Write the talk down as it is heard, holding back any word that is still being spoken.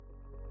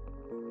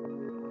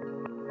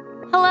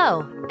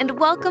Hello, and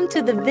welcome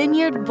to the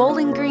Vineyard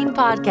Bowling Green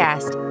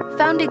podcast,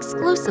 found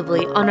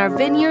exclusively on our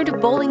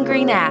Vineyard Bowling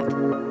Green app.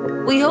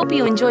 We hope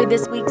you enjoyed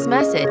this week's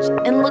message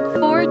and look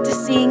forward to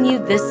seeing you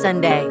this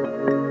Sunday.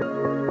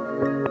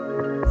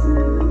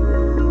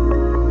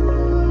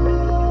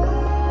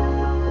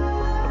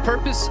 The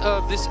purpose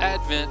of this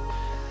Advent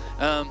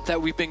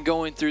that we've been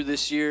going through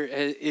this year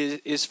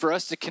is for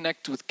us to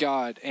connect with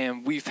God.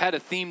 And we've had a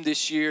theme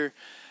this year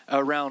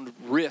around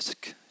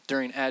risk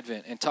during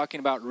Advent and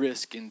talking about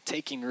risk and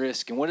taking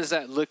risk and what does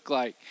that look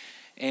like.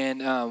 And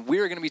we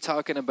are going to be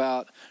talking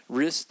about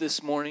risk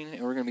this morning,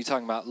 and we're going to be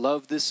talking about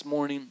love this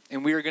morning.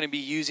 And we are going to be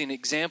using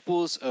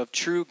examples of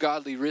true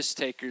godly risk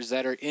takers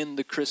that are in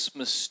the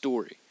Christmas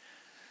story.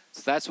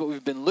 So that's what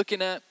we've been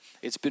looking at.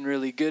 It's been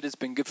really good. It's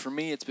been good for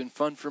me. It's been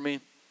fun for me.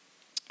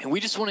 And we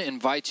just want to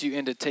invite you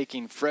into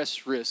taking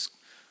fresh risk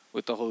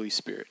with the Holy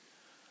Spirit.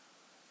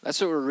 That's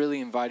what we're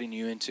really inviting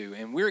you into.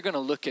 And we're going to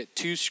look at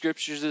two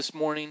scriptures this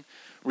morning.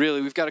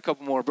 Really, we've got a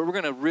couple more, but we're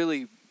going to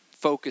really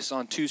focus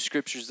on two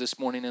scriptures this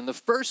morning. And the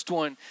first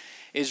one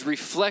is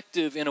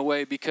reflective in a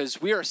way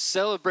because we are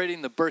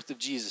celebrating the birth of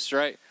Jesus,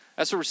 right?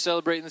 That's what we're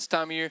celebrating this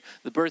time of year,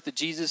 the birth of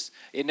Jesus.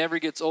 It never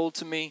gets old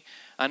to me.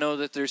 I know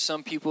that there's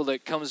some people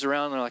that comes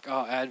around and they're like,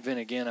 oh, Advent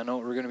again. I know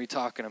what we're going to be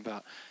talking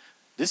about.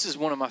 This is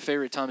one of my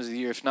favorite times of the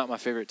year, if not my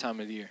favorite time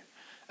of the year.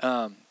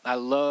 I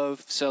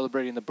love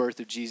celebrating the birth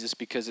of Jesus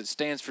because it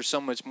stands for so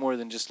much more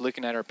than just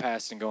looking at our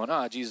past and going,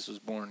 Jesus was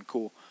born,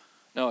 cool.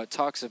 No, it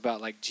talks about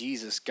like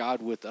Jesus,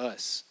 God with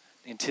us,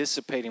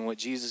 anticipating what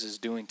Jesus is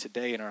doing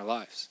today in our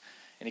lives.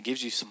 And it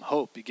gives you some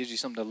hope. It gives you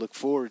something to look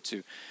forward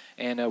to.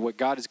 And what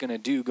God is going to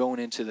do going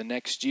into the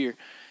next year.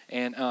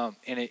 And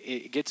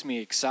it gets me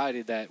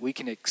excited that we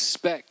can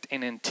expect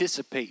and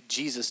anticipate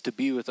Jesus to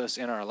be with us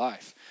in our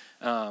life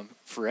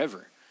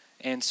forever.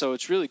 And so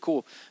it's really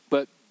cool.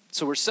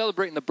 So we're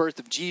celebrating the birth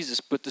of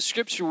Jesus, but the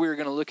scripture we're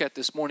going to look at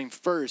this morning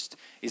first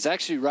is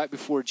actually right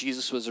before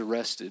Jesus was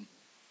arrested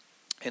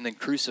and then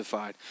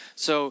crucified.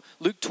 So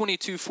Luke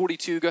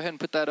 22:42, go ahead and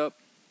put that up.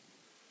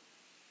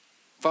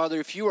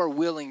 Father, if you are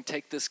willing,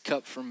 take this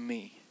cup from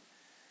me,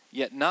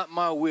 yet not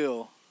my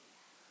will,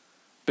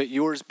 but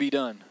yours be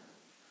done.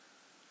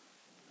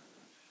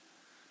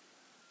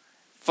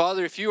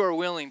 Father, if you are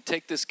willing,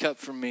 take this cup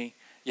from me,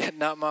 yet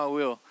not my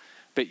will,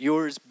 but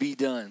yours be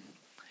done.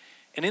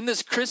 And in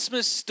this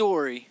Christmas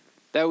story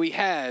that we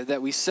have,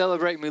 that we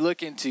celebrate and we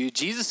look into,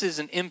 Jesus is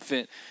an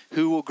infant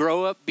who will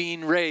grow up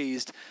being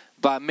raised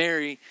by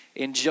Mary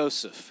and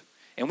Joseph.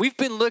 And we've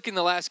been looking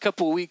the last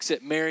couple of weeks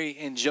at Mary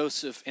and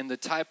Joseph and the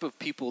type of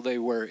people they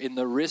were and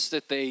the risks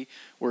that they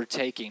were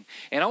taking.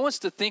 And I want us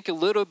to think a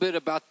little bit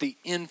about the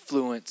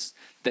influence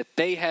that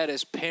they had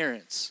as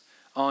parents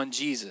on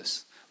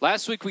Jesus.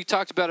 Last week we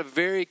talked about a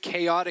very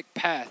chaotic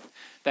path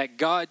that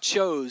God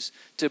chose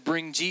to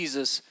bring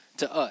Jesus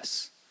to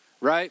us.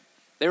 Right?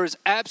 There was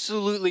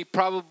absolutely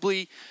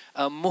probably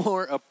a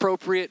more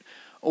appropriate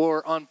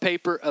or on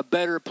paper a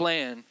better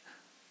plan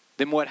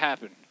than what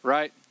happened,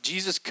 right?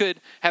 Jesus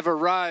could have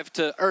arrived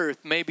to earth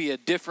maybe a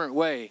different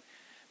way.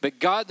 But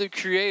God the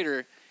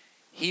Creator,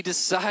 He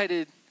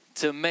decided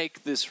to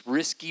make this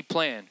risky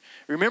plan.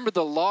 Remember,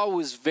 the law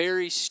was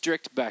very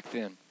strict back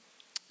then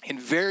and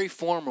very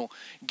formal,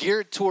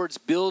 geared towards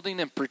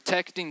building and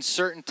protecting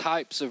certain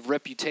types of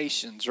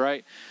reputations,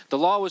 right? The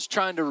law was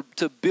trying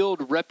to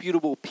build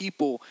reputable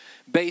people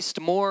based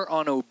more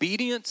on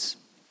obedience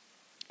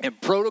and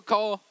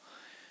protocol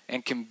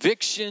and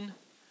conviction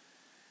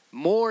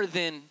more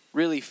than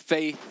really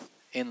faith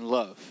and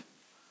love,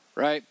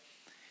 right?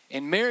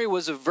 And Mary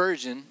was a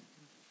virgin,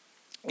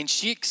 and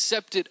she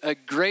accepted a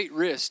great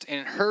risk,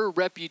 and her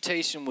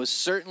reputation was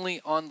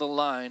certainly on the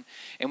line.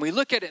 And we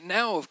look at it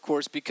now, of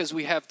course, because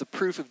we have the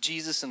proof of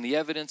Jesus and the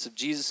evidence of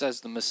Jesus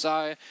as the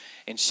Messiah.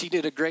 And she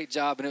did a great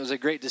job, and it was a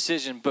great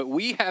decision. But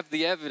we have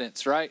the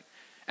evidence, right?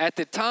 At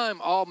the time,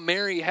 all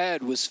Mary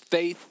had was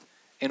faith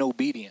and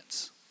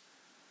obedience.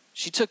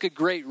 She took a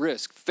great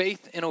risk,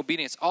 faith and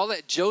obedience. All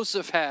that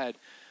Joseph had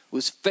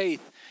was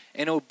faith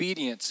and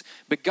obedience.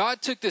 But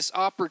God took this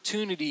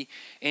opportunity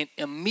and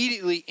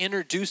immediately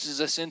introduces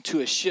us into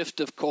a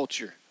shift of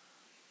culture,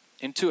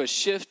 into a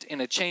shift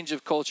and a change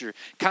of culture.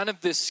 Kind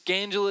of this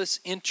scandalous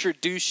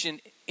introduction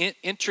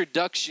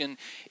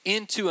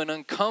into an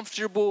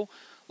uncomfortable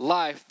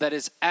life that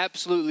is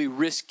absolutely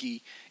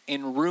risky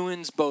and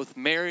ruins both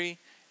Mary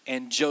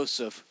and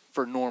Joseph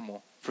for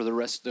the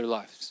rest of their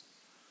lives.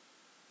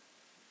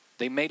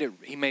 He made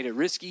it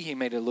risky, he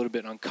made it a little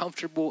bit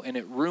uncomfortable, and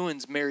it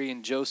ruins Mary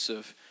and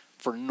Joseph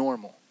for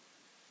normal.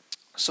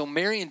 So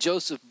Mary and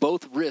Joseph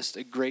both risked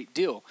a great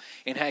deal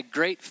and had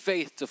great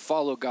faith to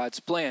follow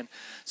God's plan.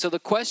 So the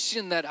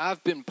question that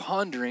I've been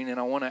pondering and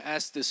I want to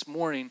ask this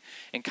morning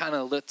and kind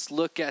of let's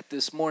look at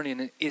this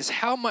morning is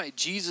how might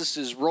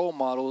Jesus' role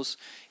models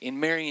in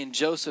Mary and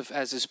Joseph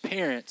as his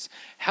parents,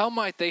 how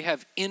might they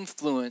have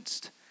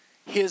influenced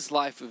his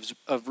life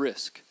of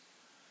risk?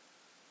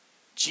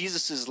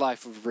 Jesus'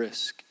 life of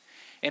risk.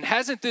 And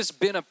hasn't this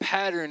been a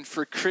pattern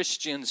for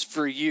Christians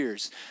for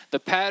years? The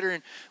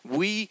pattern,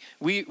 we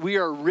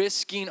are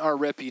risking our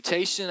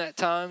reputation at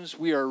times.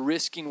 We are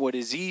risking what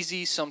is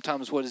easy,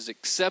 sometimes what is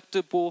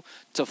acceptable,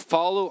 to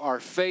follow our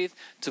faith,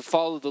 to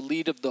follow the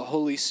lead of the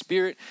Holy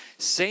Spirit,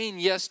 saying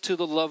yes to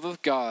the love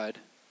of God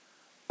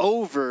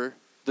over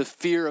the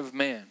fear of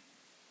man,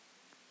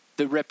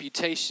 the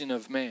reputation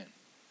of man.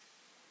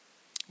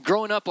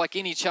 Growing up like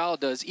any child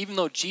does, even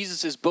though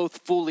Jesus is both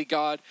fully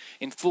God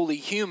and fully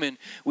human,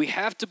 we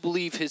have to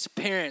believe his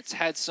parents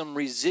had some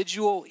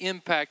residual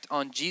impact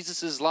on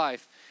Jesus'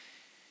 life,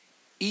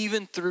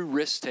 even through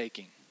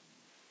risk-taking.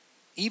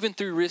 Even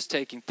through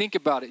risk-taking. Think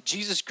about it.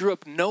 Jesus grew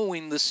up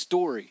knowing the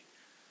story,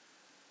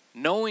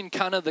 knowing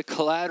kind of the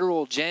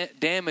collateral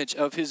damage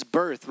of his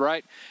birth,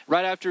 right?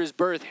 Right after his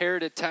birth,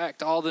 Herod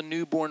attacked all the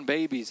newborn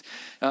babies.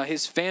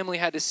 His family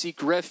had to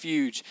seek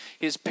refuge.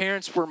 His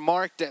parents were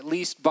marked, at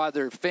least by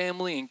their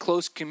family and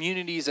close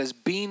communities, as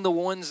being the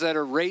ones that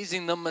are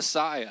raising the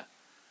Messiah.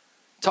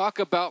 Talk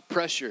about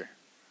pressure,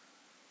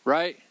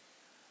 right?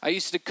 I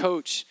used to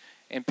coach,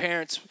 and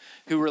parents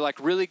who were like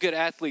really good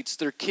athletes,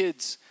 their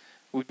kids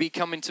would be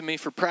coming to me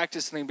for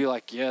practice, and they'd be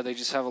like, yeah, they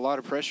just have a lot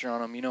of pressure on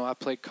them. You know, I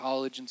played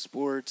college and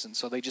sports, and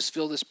so they just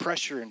feel this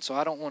pressure, and so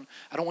I don't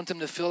want them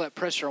to feel that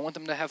pressure. I want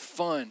them to have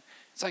fun.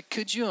 It's like,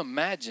 could you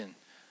imagine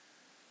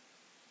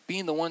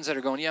being the ones that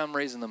are going, yeah, I'm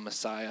raising the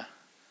Messiah?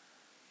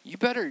 You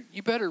better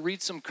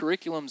read some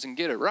curriculums and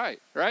get it right?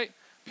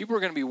 People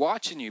are going to be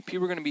watching you.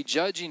 People are going to be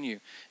judging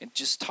you. And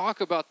just talk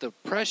about the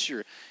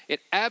pressure. It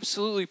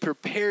absolutely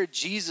prepared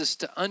Jesus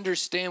to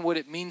understand what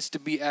it means to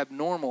be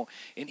abnormal.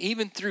 And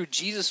even through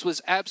Jesus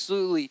was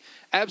absolutely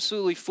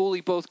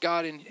fully both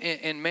God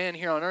and man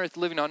here on earth,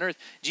 living on earth,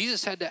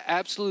 Jesus had to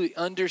absolutely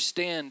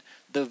understand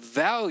the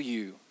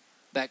value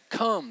that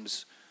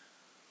comes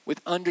with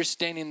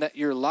understanding that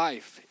your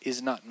life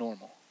is not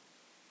normal.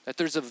 That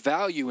there's a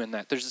value in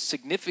that. There's a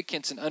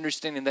significance in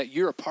understanding that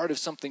you're a part of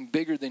something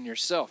bigger than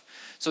yourself.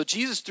 So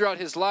Jesus throughout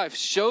his life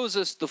shows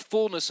us the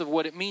fullness of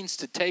what it means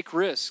to take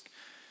risk.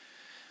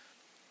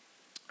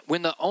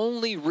 When the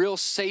only real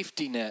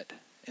safety net,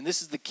 and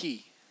this is the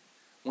key,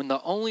 when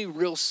the only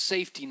real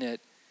safety net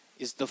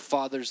is the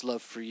Father's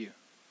love for you.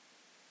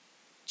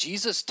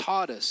 Jesus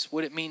taught us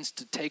what it means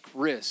to take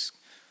risk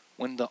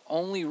when the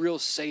only real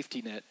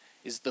safety net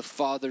is the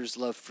Father's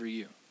love for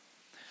you.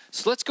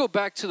 So let's go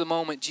back to the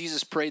moment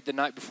Jesus prayed the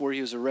night before he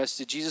was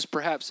arrested. Jesus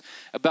perhaps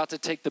about to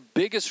take the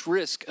biggest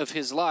risk of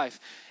his life,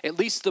 at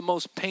least the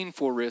most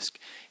painful risk.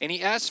 And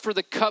he asked for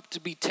the cup to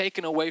be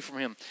taken away from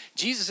him.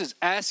 Jesus is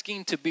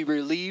asking to be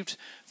relieved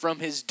from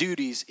his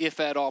duties,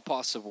 if at all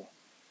possible.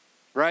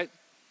 Right?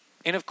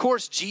 And of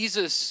course,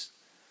 Jesus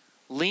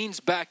leans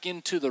back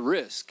into the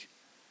risk.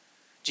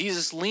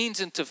 Jesus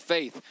leans into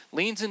faith,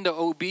 leans into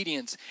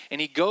obedience, and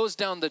he goes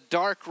down the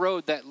dark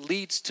road that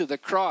leads to the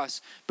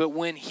cross. But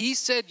when he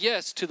said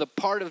yes to the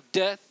part of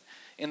death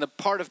and the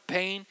part of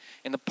pain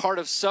and the part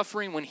of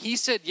suffering, when he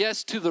said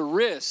yes to the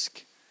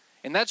risk,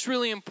 and that's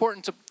really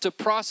important to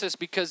process,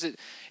 because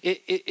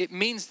it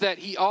means that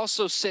he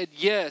also said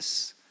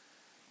yes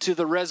to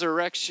the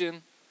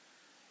resurrection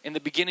and the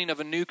beginning of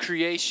a new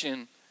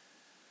creation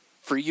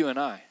for you and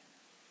I.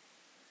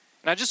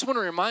 And I just want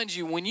to remind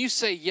you, when you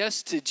say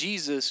yes to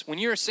Jesus, when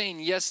you're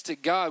saying yes to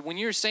God, when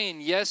you're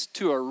saying yes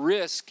to a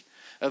risk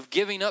of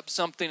giving up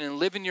something and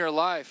living your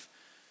life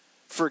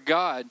for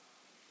God,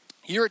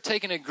 you're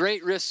taking a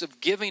great risk of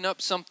giving up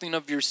something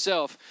of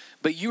yourself,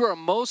 but you are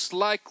most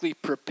likely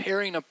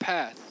preparing a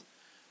path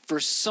for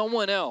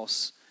someone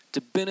else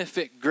to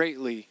benefit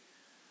greatly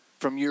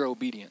from your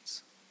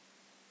obedience.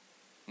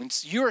 When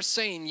you're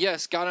saying,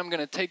 yes, God, I'm going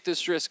to take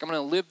this risk. I'm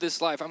going to live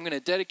this life. I'm going to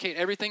dedicate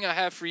everything I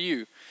have for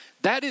you.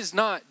 That is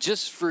not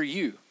just for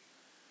you.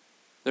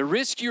 The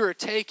risk you are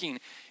taking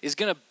is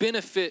going to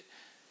benefit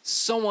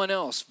someone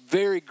else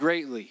very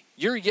greatly.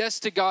 Your yes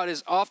to God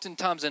is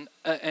oftentimes an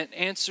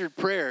answered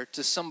prayer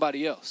to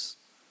somebody else.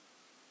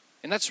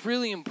 And that's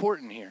really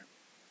important here.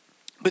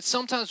 But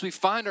sometimes we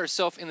find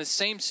ourselves in the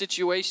same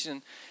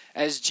situation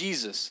as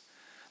Jesus.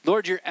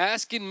 Lord, you're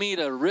asking me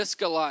to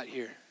risk a lot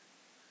here.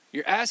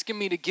 You're asking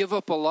me to give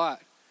up a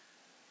lot.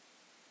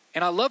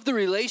 And I love the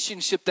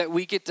relationship that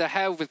we get to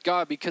have with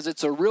God, because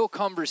it's a real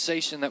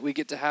conversation that we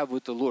get to have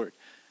with the Lord,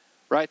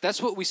 right?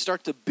 That's what we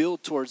start to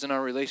build towards in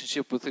our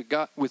relationship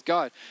with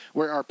God,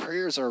 where our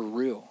prayers are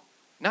real.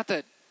 Not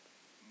that,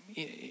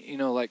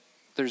 like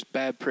there's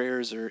bad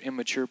prayers or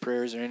immature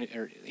prayers or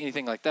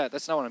anything like that.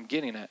 That's not what I'm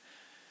getting at.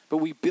 But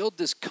we build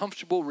this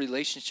comfortable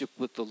relationship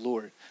with the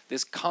Lord,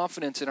 this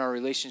confidence in our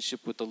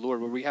relationship with the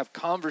Lord, where we have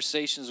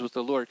conversations with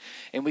the Lord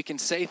and we can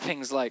say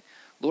things like,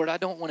 Lord, I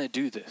don't want to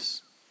do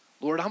this.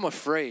 Lord, I'm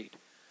afraid.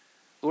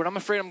 Lord, I'm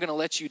afraid I'm going to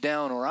let you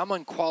down, or I'm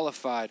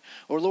unqualified.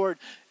 Or Lord,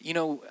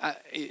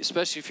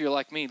 especially if you're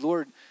like me,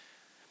 Lord,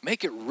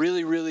 make it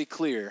really, really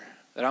clear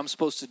that I'm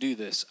supposed to do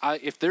this.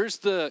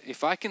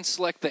 If I can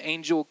select the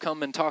angel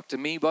come and talk to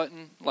me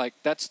button, like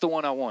that's the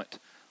one I want.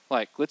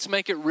 Like, let's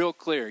make it real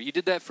clear. You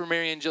did that for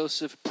Mary and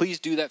Joseph. Please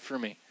do that for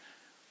me.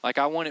 Like,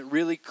 I want it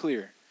really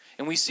clear.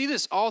 And we see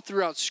this all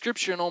throughout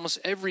Scripture in almost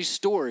every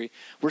story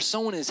where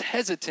someone is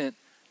hesitant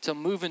to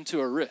move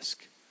into a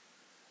risk.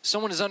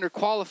 Someone is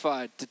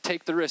underqualified to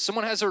take the risk.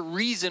 Someone has a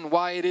reason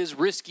why it is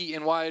risky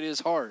and why it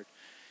is hard.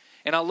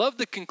 And I love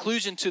the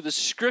conclusion to the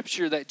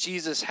Scripture that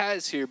Jesus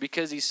has here,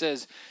 because he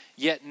says,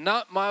 "Yet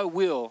not my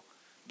will,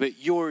 but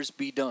yours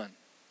be done."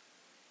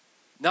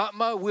 Not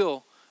my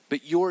will,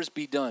 but yours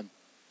be done.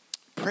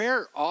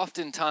 Prayer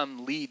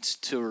oftentimes leads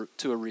to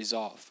a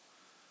resolve.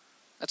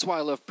 That's why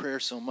I love prayer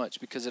so much,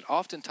 because it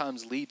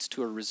oftentimes leads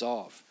to a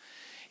resolve.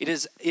 It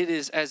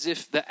is as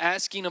if the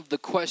asking of the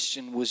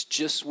question was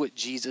just what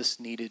Jesus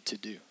needed to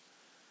do.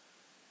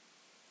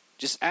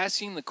 Just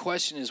asking the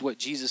question is what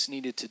Jesus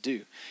needed to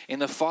do. And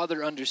the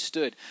Father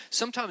understood.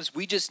 Sometimes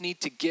we just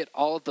need to get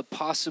all of the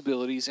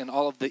possibilities and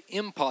all of the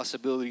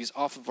impossibilities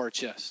off of our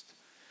chest,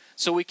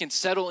 so we can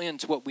settle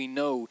into what we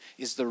know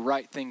is the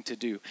right thing to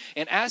do.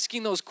 And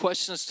asking those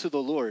questions to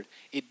the Lord,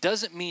 it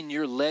doesn't mean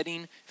you're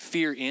letting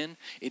fear in.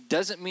 It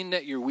doesn't mean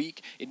that you're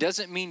weak. It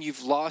doesn't mean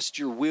you've lost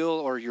your will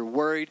or you're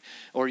worried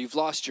or you've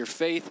lost your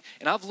faith.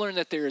 And I've learned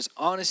that there is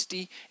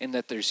honesty and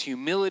that there's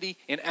humility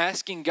in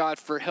asking God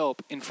for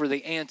help and for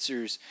the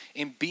answers,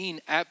 and being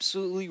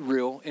absolutely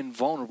real and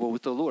vulnerable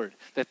with the Lord.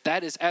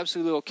 That is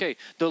absolutely okay.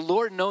 The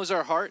Lord knows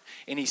our heart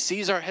and he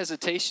sees our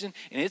hesitation,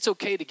 and it's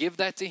okay to give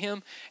that to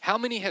him. How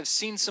many have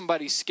seen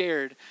somebody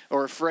scared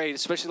or afraid,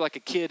 especially like a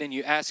kid, and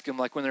you ask them,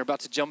 like when they're about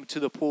to jump into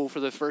the pool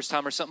for the first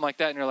time or something like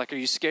that, and you're like, "Are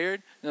you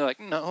scared?" And they're like,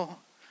 "No."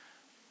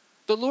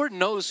 The Lord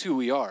knows who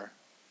we are.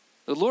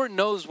 The Lord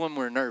knows when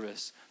we're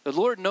nervous. The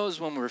Lord knows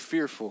when we're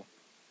fearful.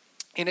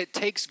 And it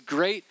takes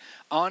great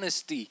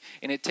honesty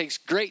and it takes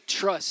great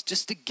trust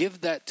just to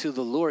give that to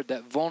the Lord,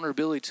 that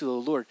vulnerability to the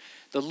Lord.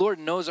 The Lord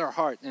knows our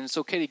heart, and it's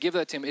okay to give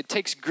that to him. It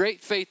takes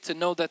great faith to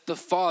know that the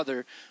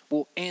Father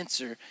will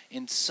answer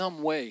in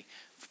some way,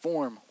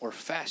 form, or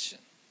fashion.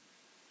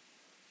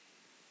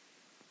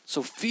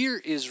 So fear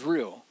is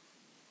real.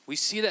 We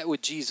see that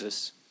with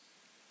Jesus.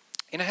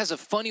 And it has a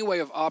funny way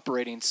of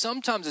operating.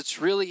 Sometimes it's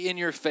really in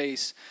your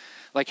face,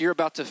 like you're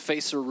about to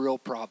face a real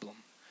problem.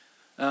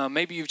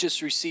 Maybe you've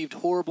just received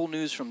horrible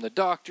news from the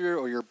doctor,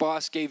 or your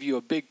boss gave you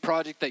a big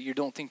project that you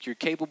don't think you're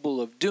capable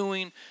of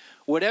doing.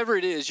 Whatever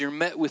it is, you're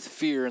met with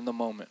fear in the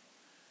moment,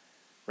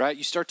 right?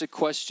 You start to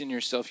question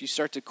yourself. You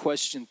start to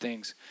question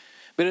things.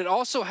 But it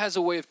also has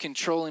a way of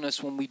controlling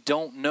us when we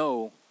don't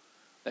know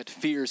that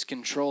fear is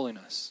controlling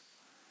us.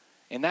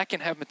 And that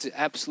can happen to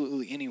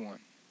absolutely anyone.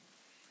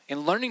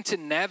 In learning to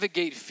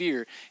navigate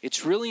fear,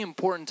 it's really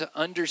important to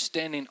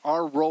understanding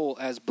our role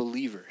as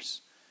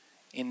believers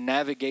in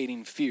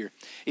navigating fear.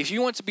 If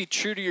you want to be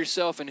true to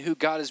yourself and who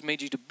God has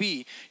made you to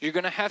be, you're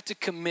going to have to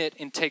commit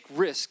and take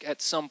risk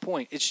at some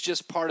point. It's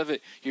just part of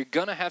it. You're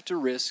going to have to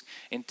risk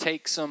and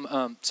take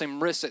some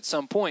risks at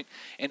some point.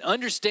 And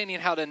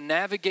understanding how to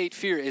navigate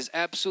fear is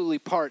absolutely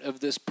part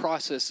of this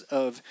process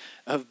of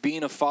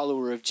being a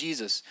follower of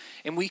Jesus.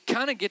 And we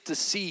kind of get to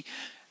see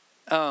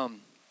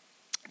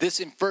this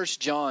in 1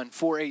 John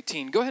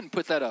 4:18. Go ahead and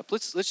put that up.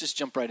 Let's just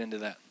jump right into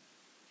that.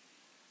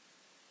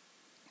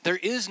 There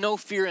is no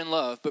fear in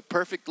love, but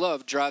perfect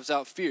love drives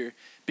out fear,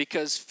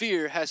 because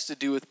fear has to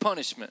do with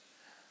punishment.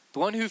 The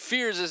one who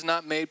fears is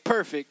not made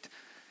perfect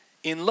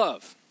in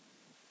love.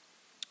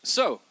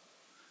 So,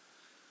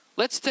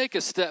 let's take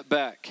a step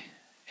back,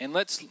 and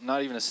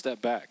not even a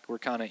step back, we're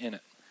kind of in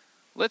it.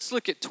 Let's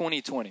look at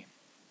 2020.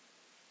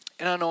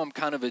 And I know I'm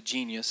kind of a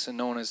genius, and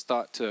no one has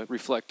thought to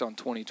reflect on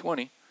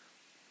 2020.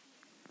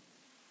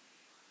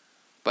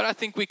 But I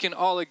think we can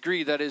all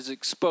agree that it has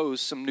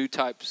exposed some new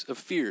types of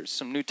fears,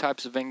 some new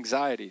types of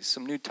anxieties,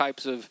 some new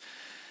types of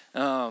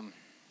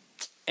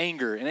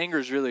anger. And anger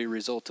is really a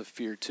result of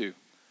fear too,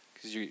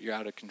 because you're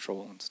out of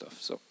control and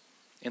stuff. So,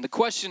 and the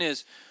question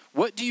is,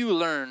 what do you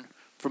learn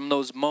from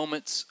those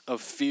moments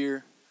of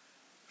fear,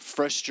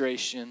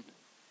 frustration,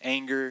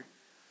 anger,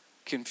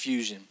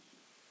 confusion?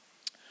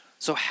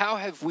 So how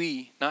have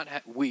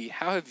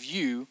how have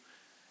you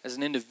as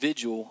an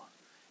individual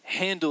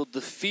handled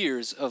the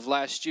fears of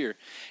last year?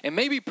 And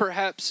maybe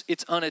perhaps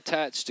it's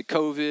unattached to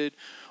COVID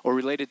or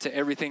related to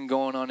everything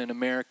going on in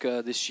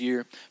America this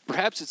year.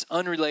 Perhaps it's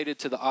unrelated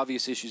to the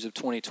obvious issues of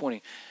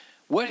 2020.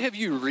 What have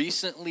you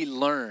recently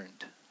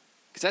learned?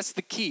 Because that's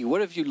the key.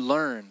 What have you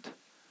learned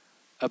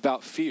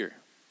about fear?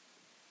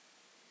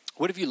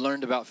 What have you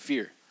learned about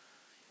fear?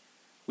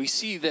 We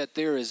see that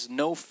there is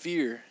no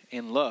fear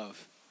in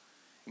love.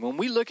 When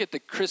we look at the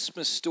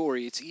Christmas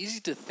story, it's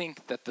easy to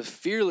think that the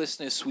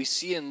fearlessness we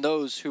see in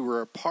those who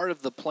were a part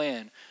of the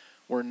plan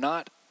were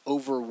not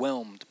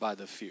overwhelmed by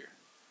the fear.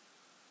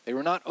 They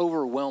were not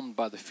overwhelmed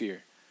by the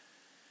fear.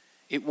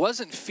 It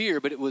wasn't fear,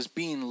 but it was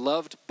being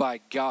loved by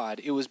God.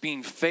 It was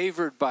being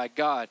favored by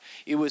God.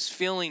 It was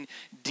feeling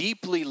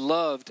deeply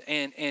loved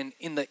and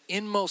in the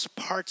inmost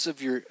parts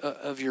of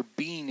your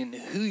being and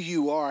who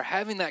you are,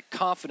 having that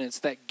confidence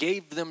that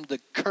gave them the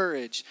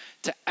courage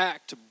to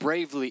act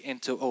bravely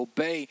and to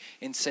obey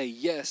and say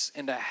yes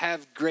and to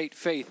have great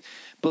faith.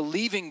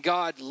 Believing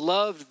God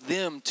loved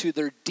them to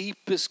their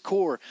deepest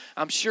core.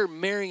 I'm sure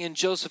Mary and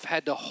Joseph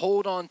had to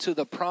hold on to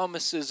the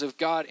promises of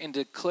God and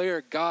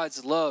declare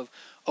God's love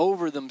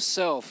over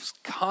themselves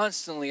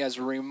constantly as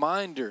a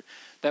reminder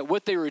that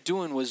what they were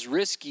doing was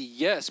risky,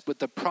 yes, but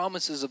the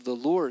promises of the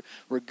Lord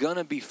were going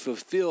to be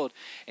fulfilled,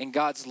 and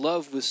God's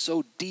love was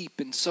so deep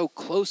and so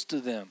close to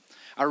them.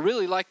 I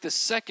really like the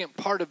second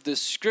part of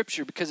this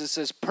scripture because it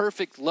says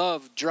perfect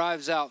love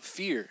drives out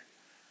fear.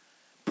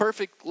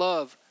 Perfect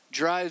love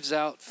drives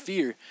out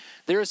fear.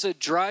 There's a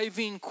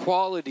driving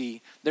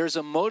quality, there's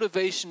a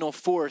motivational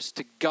force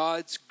to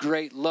God's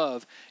great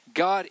love.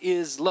 God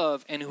is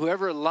love, and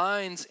whoever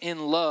aligns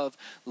in love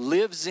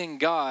lives in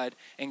God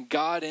and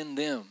God in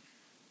them.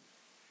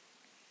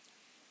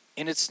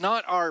 And it's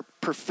not our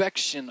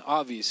perfection,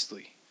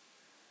 obviously.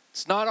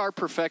 It's not our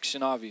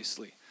perfection,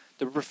 obviously.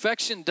 The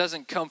perfection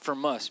doesn't come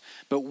from us,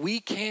 but we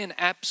can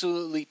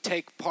absolutely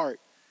take part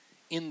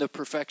in the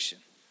perfection.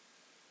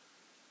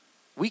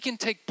 We can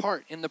take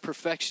part in the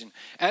perfection.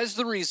 As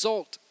the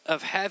result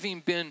of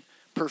having been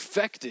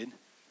perfected,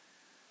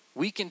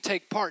 we can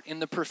take part in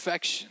the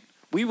perfection.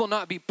 We will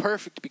not be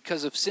perfect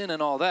because of sin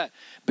and all that,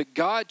 but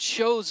God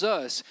chose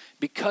us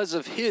because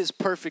of his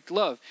perfect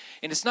love.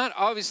 And it's not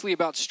obviously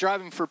about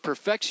striving for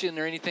perfection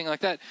or anything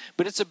like that,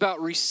 but it's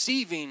about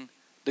receiving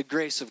the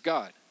grace of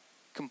God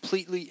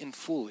completely and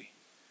fully.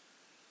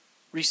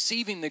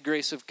 Receiving the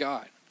grace of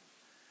God.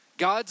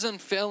 God's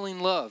unfailing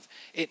love,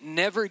 it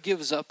never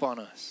gives up on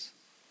us.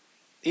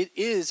 It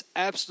is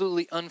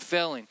absolutely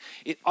unfailing.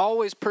 It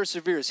always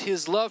perseveres.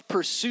 His love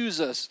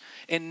pursues us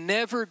and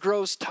never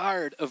grows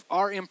tired of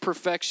our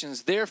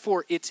imperfections.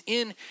 Therefore, it's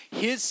in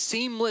his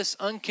seamless,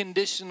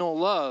 unconditional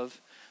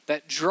love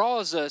that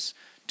draws us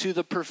to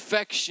the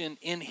perfection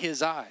in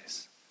his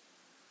eyes.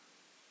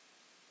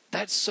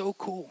 That's so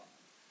cool.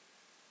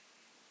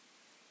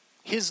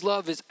 His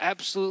love is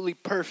absolutely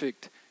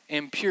perfect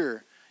and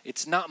pure.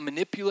 It's not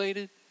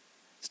manipulated.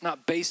 It's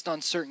not based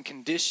on certain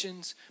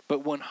conditions,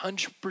 but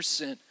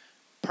 100%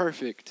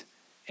 perfect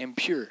and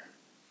pure.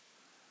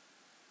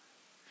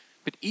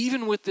 But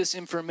even with this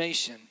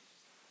information,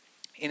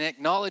 in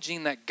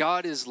acknowledging that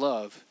God is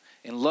love,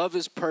 and love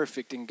is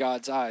perfect in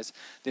God's eyes,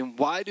 then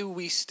why do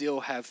we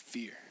still have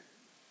fear?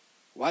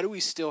 Why do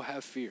we still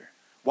have fear?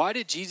 Why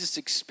did Jesus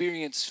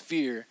experience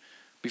fear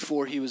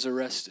before he was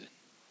arrested?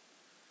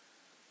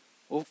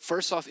 Well,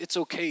 first off, it's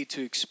okay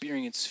to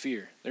experience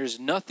fear. There's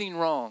nothing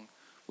wrong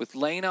with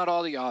laying out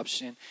all the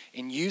options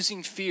and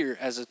using fear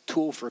as a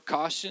tool for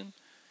caution,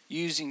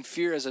 using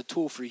fear as a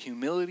tool for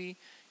humility,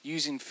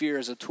 using fear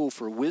as a tool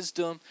for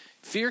wisdom.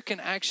 Fear can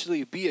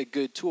actually be a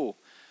good tool.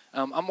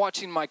 I'm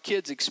watching my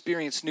kids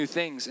experience new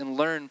things and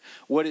learn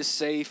what is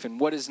safe and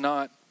what is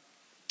not.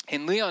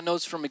 And Leon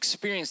knows from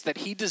experience that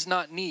he does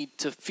not need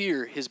to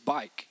fear his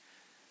bike.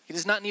 He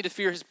does not need to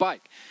fear his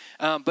bike.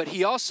 But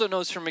he also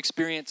knows from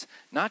experience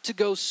not to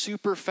go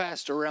super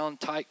fast around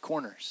tight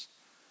corners.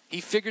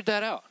 He figured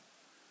that out.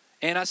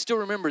 And I still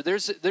remember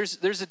there's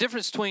a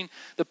difference between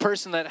the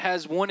person that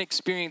has one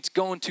experience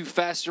going too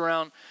fast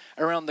around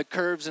the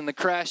curves and the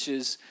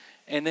crashes,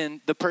 and then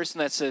the person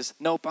that says,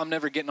 nope, I'm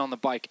never getting on the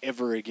bike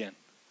ever again.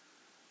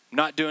 I'm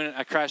not doing it.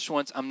 I crashed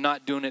once. I'm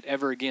not doing it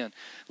ever again.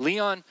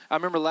 Leon, I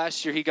remember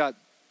last year he got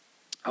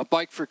a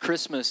bike for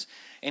Christmas,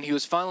 and he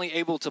was finally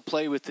able to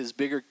play with his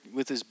bigger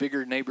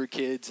neighbor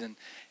kids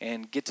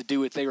and get to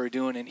do what they were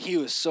doing. And he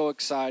was so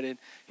excited.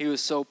 He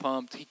was so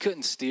pumped. He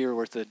couldn't steer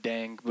worth a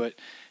dang, but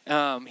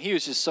he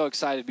was just so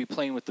excited to be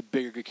playing with the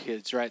bigger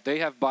kids, right? They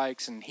have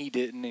bikes, and he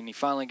didn't, and he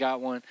finally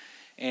got one.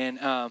 And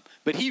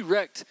but he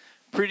wrecked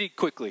pretty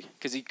quickly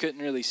because he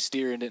couldn't really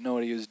steer and didn't know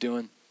what he was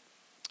doing.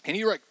 And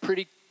he wrecked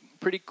pretty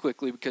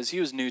quickly because he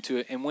was new to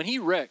it. And when he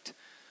wrecked,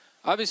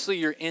 obviously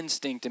your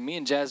instinct, and me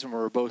and Jasmine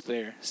were both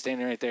there,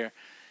 standing right there,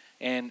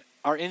 and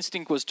our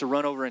instinct was to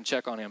run over and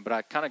check on him. But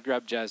I kind of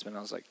grabbed Jasmine.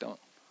 I was like, don't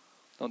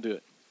do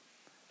it.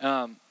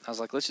 I was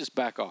like, let's just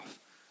back off.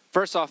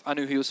 First off, I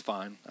knew he was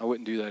fine. I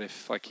wouldn't do that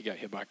if he got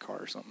hit by a car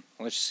or something.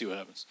 Let's just see what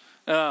happens.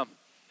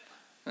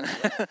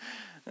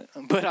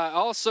 But I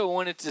also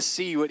wanted to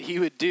see what he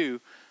would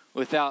do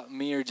without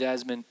me or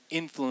Jasmine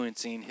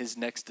influencing his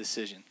next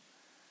decision.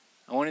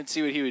 I wanted to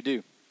see what he would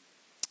do.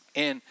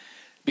 And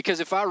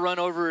because if I run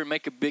over and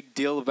make a big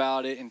deal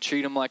about it and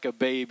treat him like a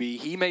baby,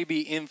 he may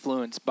be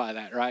influenced by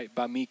that, right?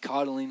 By me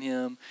coddling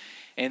him.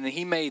 And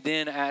he may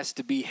then ask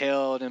to be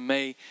held and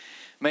may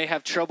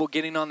have trouble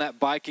getting on that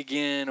bike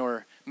again,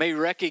 or may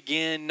wreck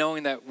again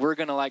knowing that we're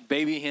going to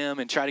baby him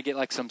and try to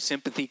get some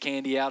sympathy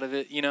candy out of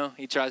it. You know,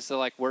 he tries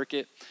to work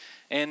it.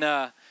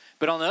 And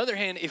But on the other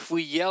hand, if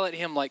we yell at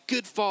him like,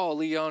 good fall,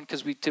 Leon,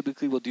 because we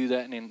typically will do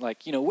that and then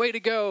like, way to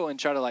go, and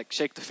try to like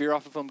shake the fear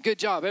off of him. Good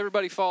job.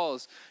 Everybody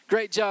falls.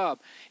 Great job.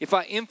 If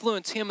I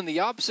influence him in the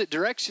opposite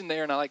direction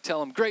there and I like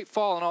tell him great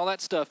fall and all that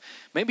stuff,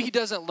 maybe he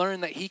doesn't learn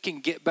that he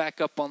can get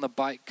back up on the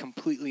bike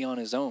completely on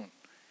his own.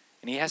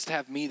 And he has to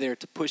have me there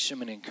to push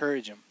him and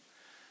encourage him.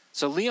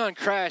 So Leon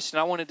crashed and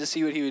I wanted to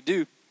see what he would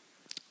do.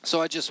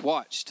 So I just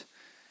watched.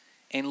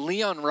 And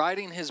Leon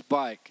riding his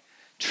bike,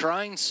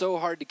 trying so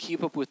hard to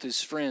keep up with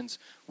his friends,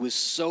 was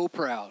so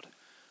proud,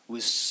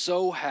 was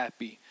so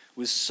happy,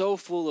 was so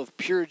full of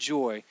pure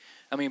joy.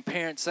 I mean,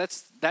 parents,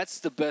 that's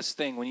the best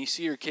thing. When you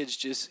see your kids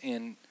just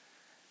in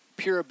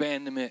pure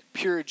abandonment,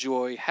 pure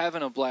joy,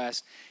 having a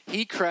blast.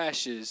 He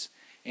crashes,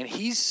 and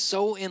he's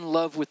so in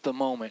love with the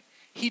moment.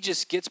 He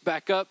just gets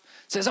back up,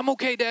 says, I'm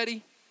okay,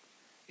 Daddy,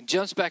 and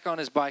jumps back on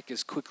his bike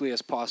as quickly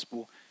as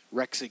possible,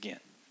 wrecks again.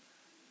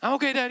 I'm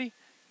okay, Daddy,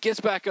 gets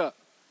back up,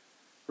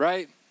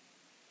 right?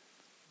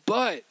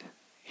 But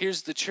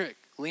here's the trick.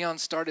 Leon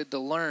started to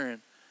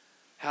learn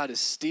how to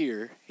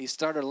steer. He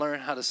started to learn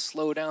how to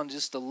slow down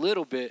just a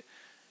little bit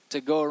to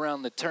go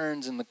around the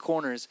turns and the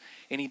corners.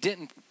 And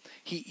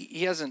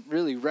he hasn't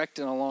really wrecked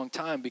in a long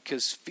time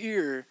because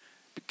fear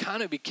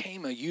kind of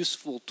became a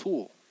useful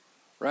tool,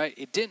 right?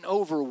 It didn't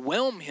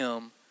overwhelm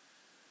him.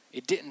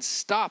 It didn't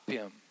stop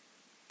him.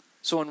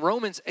 So in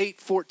Romans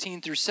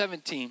 8:14 through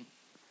 17,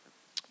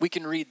 we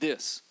can read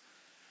this.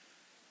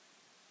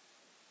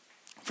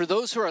 For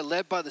those who are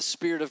led by the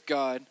Spirit of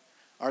God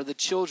are the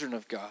children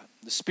of God.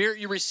 The Spirit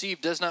you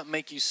receive does not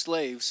make you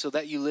slaves so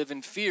that you live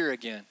in fear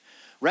again.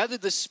 Rather,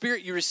 the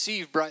Spirit you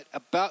receive brought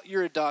about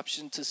your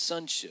adoption to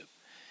sonship.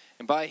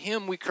 And by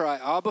him we cry,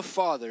 Abba,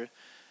 Father.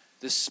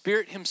 The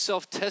Spirit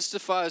himself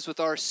testifies with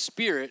our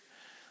spirit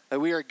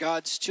that we are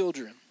God's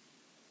children.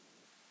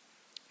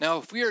 Now,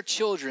 if we are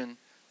children,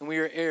 then we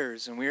are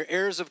heirs, and we are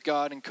heirs of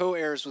God and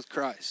co-heirs with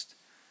Christ.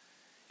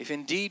 If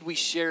indeed we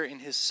share in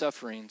his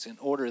sufferings, in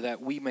order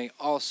that we may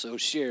also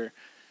share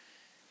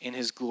in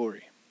his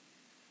glory.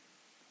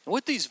 And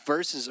what these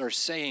verses are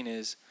saying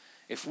is,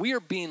 if we are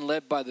being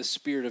led by the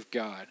Spirit of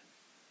God,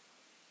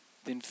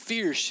 then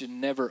fear should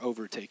never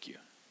overtake you.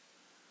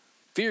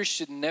 Fear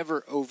should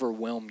never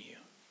overwhelm you.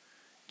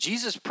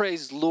 Jesus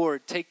prays,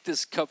 Lord, take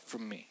this cup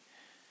from me.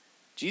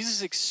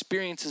 Jesus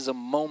experiences a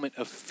moment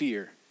of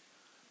fear,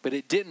 but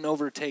it didn't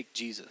overtake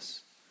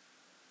Jesus.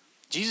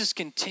 Jesus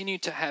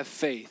continued to have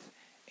faith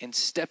and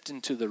stepped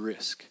into the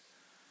risk.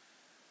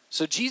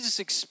 So Jesus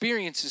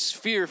experiences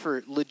fear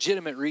for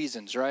legitimate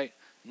reasons, right?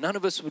 None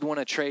of us would want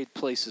to trade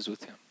places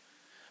with him.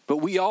 But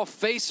we all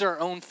face our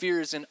own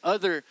fears and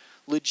other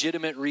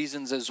legitimate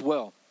reasons as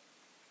well.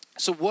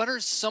 So what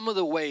are some of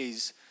the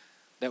ways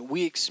that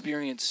we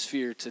experience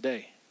fear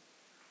today?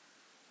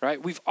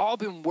 Right? We've all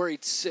been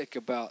worried sick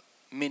about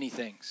many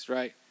things,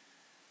 right?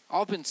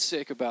 All been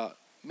sick about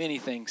many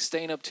things,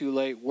 staying up too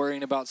late,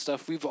 worrying about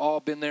stuff. We've all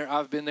been there.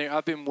 I've been there.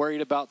 I've been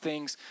worried about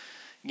things.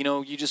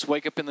 You just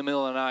wake up in the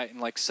middle of the night and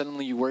like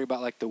suddenly you worry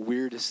about like the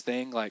weirdest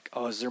thing, like,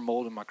 oh, is there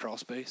mold in my crawl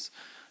space?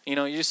 You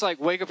just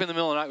like wake up in the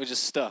middle of the night with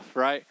just stuff,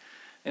 right?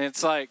 And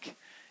it's like,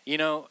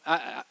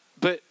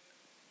 but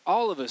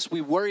all of us,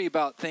 we worry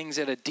about things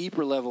at a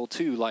deeper level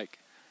too. Like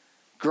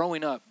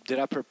growing up, did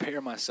I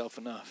prepare myself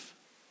enough?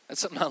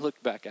 That's something I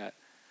look back at.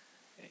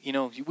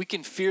 We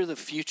can fear the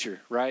future,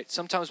 right?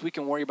 Sometimes we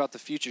can worry about the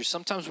future.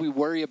 Sometimes we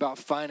worry about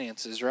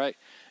finances, right?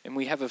 And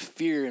we have a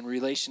fear in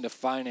relation to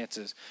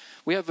finances.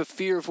 We have a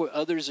fear of what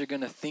others are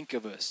going to think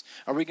of us.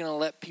 Are we going to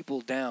let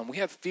people down? We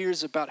have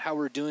fears about how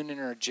we're doing in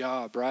our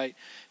job, right?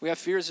 We have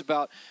fears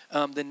about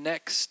the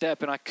next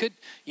step. And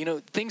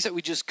things that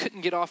we just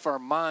couldn't get off our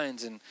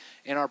minds. And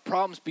our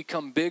problems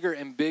become bigger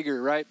and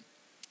bigger, right?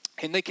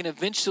 And they can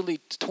eventually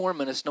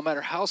torment us no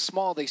matter how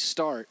small they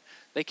start.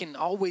 They can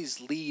always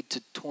lead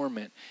to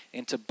torment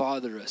and to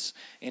bother us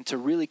and to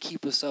really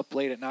keep us up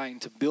late at night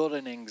and to build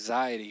an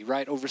anxiety,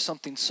 right, over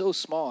something so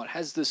small. It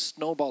has this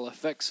snowball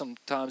effect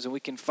sometimes, and we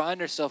can find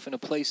ourselves in a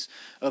place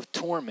of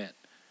torment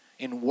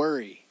and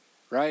worry,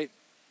 right?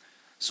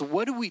 So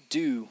what do we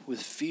do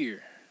with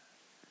fear?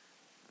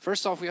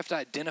 First off, we have to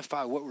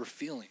identify what we're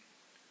feeling,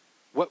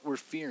 what we're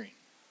fearing.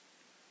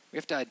 We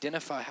have to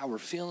identify how we're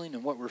feeling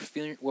and what we're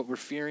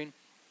fearing.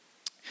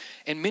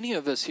 And many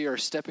of us here are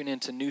stepping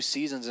into new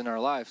seasons in our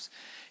lives,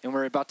 and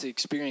we're about to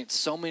experience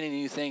so many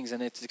new things,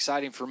 and it's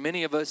exciting. For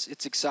many of us,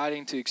 it's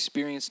exciting to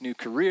experience new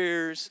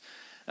careers,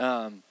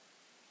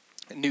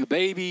 new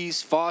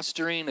babies,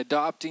 fostering,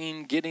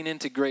 adopting, getting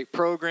into great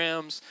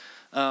programs.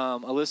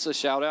 Alyssa,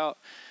 shout out.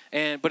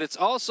 But it's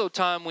also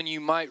time when you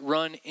might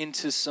run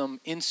into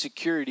some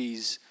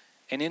insecurities,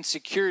 and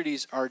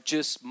insecurities are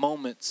just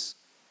moments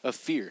of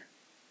fear,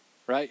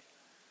 right?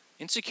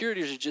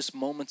 Insecurities are just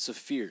moments of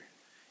fear.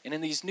 And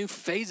in these new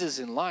phases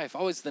in life,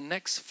 always the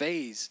next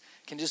phase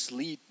can just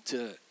lead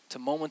to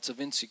moments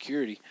of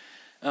insecurity.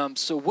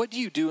 So what do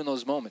you do in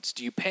those moments?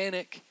 Do you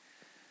panic?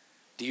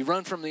 Do you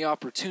run from the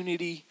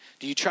opportunity?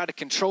 Do you try to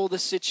control the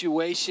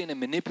situation and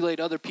manipulate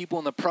other people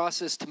in the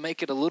process to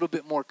make it a little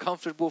bit more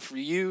comfortable for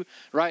you,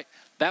 right?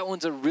 That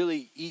one's a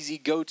really easy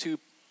go-to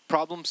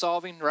problem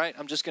solving, right?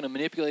 I'm just going to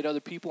manipulate other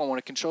people. I want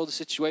to control the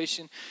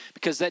situation,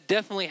 because that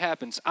definitely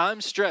happens.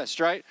 I'm stressed,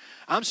 right?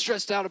 I'm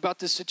stressed out about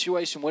this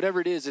situation, whatever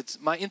it is.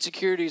 It's my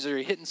insecurities are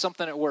hitting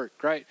something at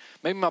work, right?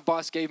 Maybe my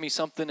boss gave me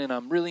something and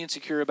I'm really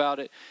insecure about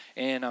it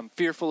and I'm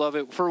fearful of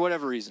it for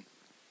whatever reason.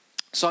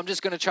 So I'm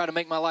just going to try to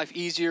make my life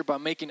easier by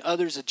making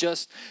others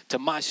adjust to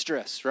my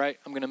stress, right?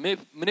 I'm going to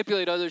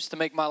manipulate others to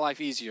make my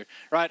life easier,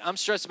 right? I'm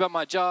stressed about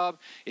my job.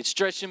 It's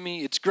stretching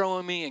me. It's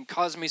growing me and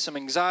causing me some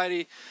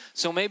anxiety.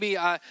 So maybe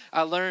I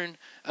learn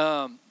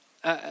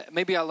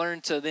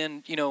to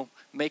then,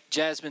 make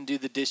Jasmine do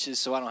the dishes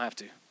so I don't have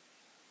to,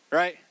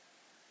 right?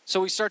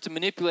 So we start to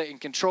manipulate and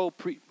control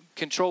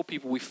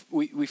people.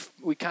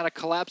 We kind of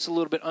collapse a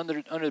little bit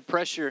under the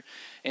pressure,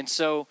 and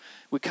so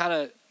we kind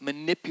of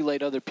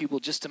manipulate other people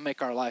just to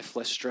make our life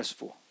less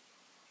stressful.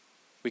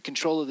 We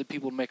control other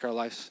people to make our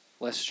lives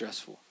less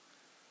stressful,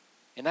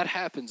 and that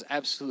happens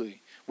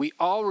absolutely. We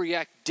all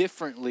react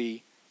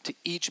differently to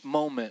each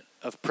moment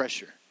of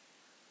pressure.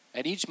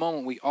 At each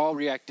moment, we all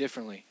react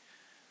differently.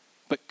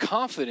 But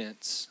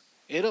confidence,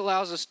 it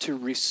allows us to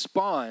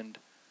respond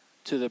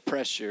to the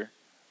pressure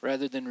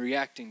rather than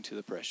reacting to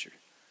the pressure.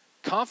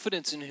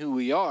 Confidence in who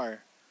we are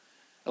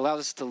allows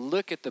us to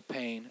look at the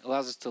pain,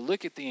 allows us to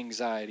look at the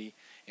anxiety,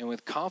 and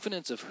with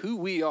confidence of who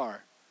we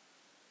are,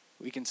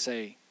 we can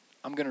say,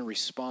 I'm going to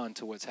respond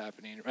to what's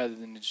happening rather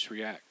than just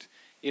react.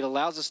 It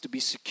allows us to be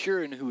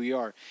secure in who we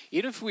are.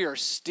 Even if we are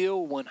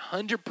still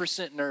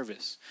 100%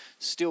 nervous,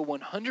 still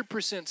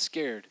 100%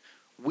 scared,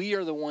 we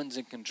are the ones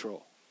in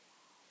control.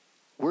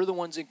 We're the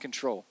ones in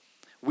control.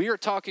 We are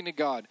talking to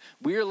God.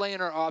 We are laying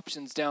our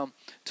options down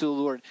to the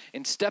Lord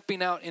and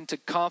stepping out into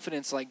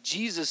confidence like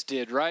Jesus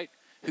did, right?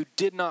 Who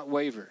did not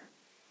waver.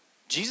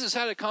 Jesus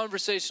had a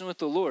conversation with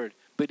the Lord,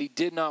 but he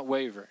did not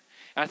waver.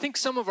 And I think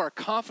some of our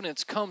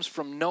confidence comes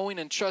from knowing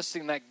and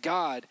trusting that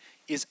God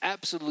is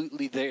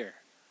absolutely there.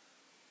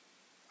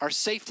 Our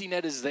safety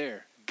net is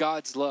there,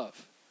 God's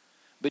love.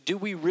 But do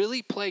we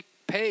really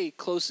pay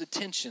close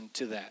attention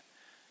to that?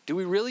 Do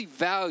we really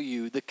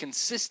value the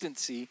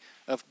consistency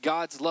of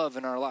God's love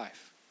in our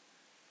life?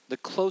 The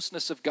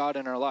closeness of God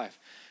in our life.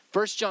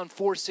 1 John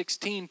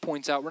 4:16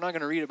 points out, we're not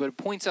going to read it, but it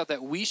points out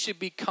that we should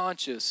be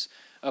conscious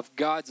of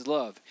God's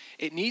love.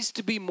 It needs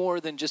to be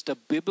more than just a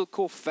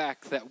biblical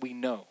fact that we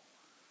know.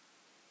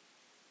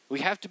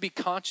 We have to be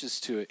conscious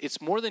to it. It's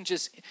more than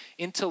just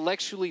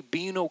intellectually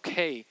being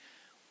okay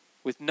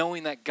with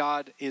knowing that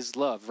God is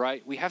love,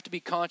 right? We have to be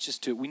conscious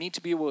to it. We need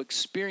to be able to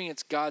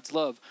experience God's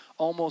love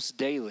almost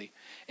daily.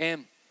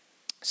 And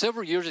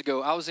several years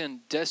ago, I was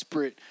in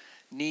desperate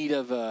need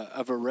of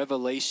a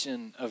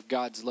revelation of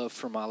God's love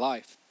for my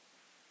life.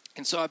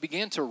 And so I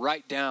began to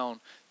write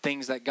down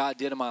things that God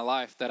did in my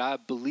life that I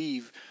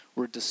believe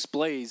were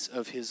displays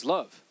of his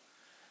love.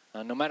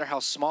 No matter how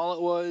small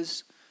it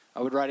was,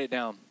 I would write it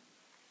down.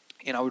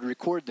 And I would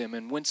record them.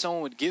 And when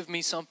someone would give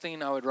me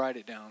something, I would write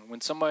it down.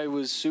 When somebody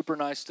was super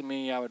nice to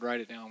me, I would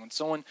write it down. When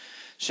someone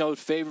showed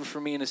favor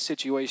for me in a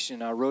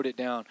situation, I wrote it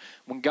down.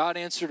 When God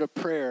answered a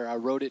prayer, I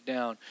wrote it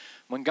down.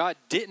 When God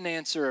didn't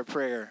answer a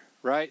prayer,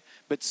 right?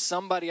 But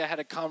somebody I had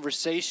a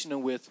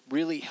conversation with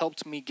really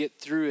helped me get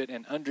through it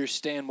and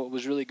understand what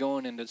was really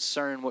going and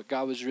discern what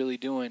God was really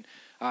doing.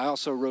 I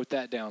also wrote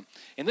that down.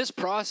 And this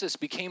process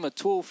became a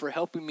tool for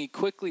helping me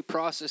quickly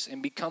process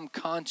and become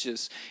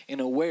conscious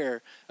and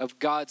aware of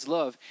God's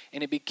love.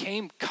 And it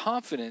became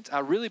confident. I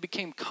really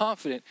became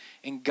confident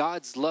in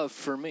God's love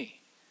for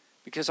me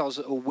because I was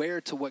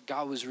aware to what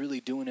God was really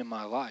doing in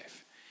my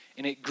life.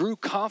 And it grew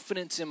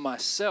confidence in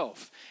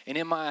myself and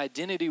in my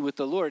identity with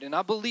the Lord. And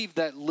I believe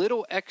that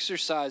little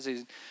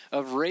exercises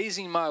of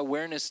raising my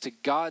awareness to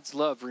God's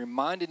love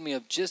reminded me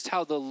of just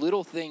how the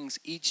little things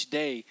each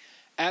day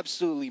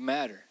absolutely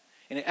matter.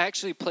 And it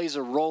actually plays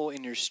a role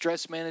in your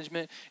stress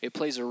management. It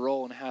plays a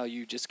role in how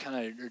you just kind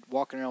of are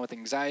walking around with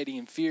anxiety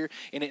and fear.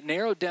 And it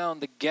narrowed down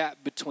the gap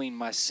between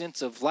my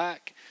sense of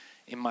lack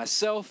in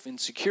myself,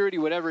 insecurity,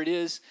 whatever it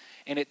is.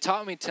 And it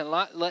taught me to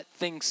not let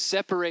things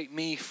separate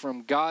me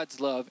from God's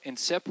love and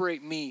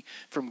separate me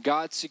from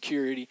God's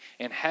security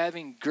and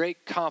having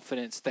great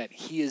confidence that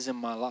he is in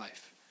my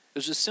life. It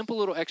was a simple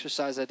little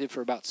exercise I did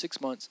for about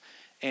 6 months.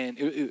 And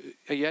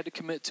you had to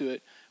commit to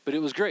it, but it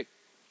was great.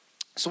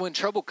 So when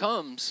trouble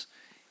comes,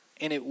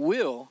 and it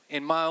will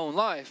in my own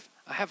life,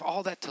 I have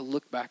all that to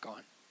look back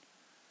on.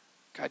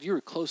 God, you were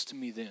close to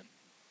me then.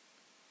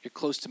 You're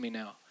close to me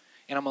now.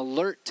 And I'm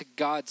alert to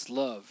God's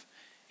love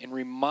and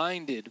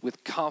reminded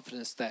with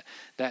confidence that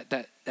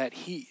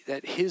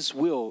his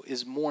will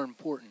is more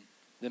important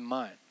than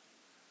mine.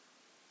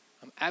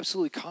 I'm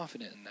absolutely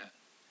confident in that.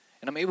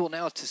 And I'm able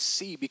now to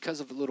see, because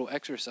of a little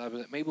exercise,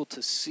 I'm able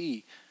to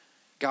see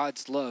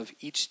God's love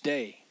each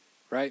day,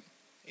 right?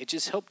 It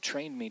just helped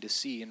train me to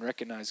see and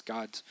recognize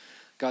God's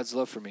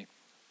love for me.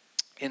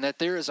 And that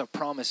there is a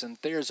promise and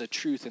there is a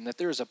truth and that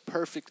there is a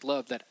perfect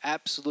love that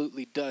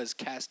absolutely does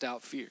cast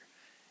out fear.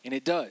 And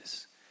it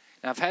does.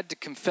 And I've had to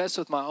confess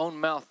with my own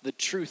mouth the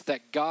truth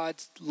that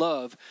God's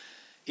love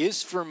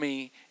is for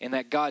me and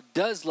that God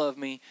does love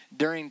me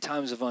during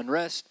times of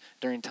unrest,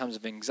 during times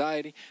of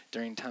anxiety,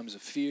 during times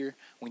of fear.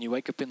 When you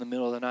wake up in the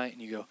middle of the night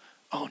and you go,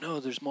 oh no,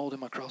 there's mold in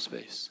my crawl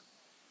space.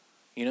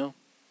 You know?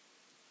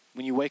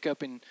 When you wake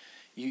up and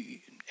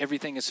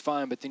everything is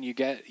fine, but then you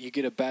get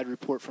a bad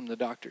report from the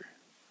doctor.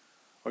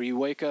 Or you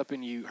wake up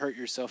and you hurt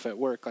yourself at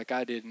work like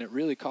I did, and it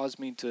really caused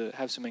me to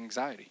have some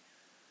anxiety.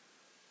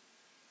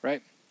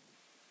 Right?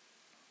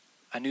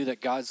 I knew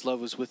that God's love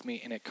was with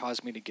me, and it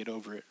caused me to get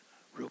over it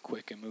real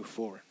quick and move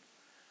forward.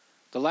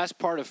 The last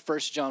part of 1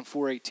 John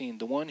 4:18,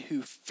 the one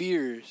who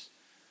fears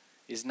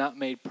is not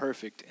made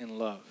perfect in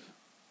love.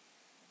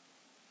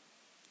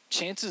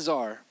 Chances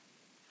are,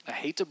 I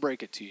hate to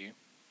break it to you,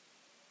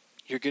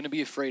 you're going to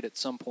be afraid at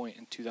some point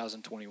in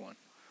 2021.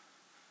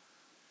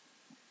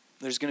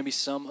 There's going to be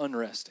some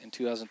unrest in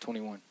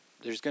 2021.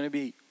 There's going to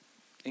be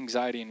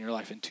anxiety in your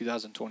life in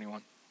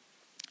 2021.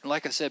 And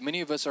like I said,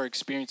 many of us are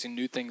experiencing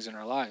new things in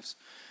our lives.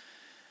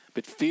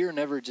 But fear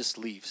never just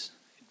leaves.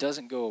 It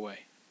doesn't go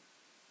away.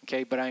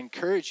 Okay, but I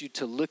encourage you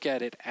to look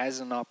at it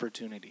as an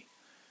opportunity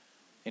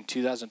in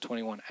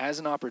 2021. As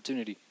an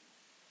opportunity.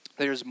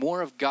 There's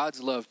more of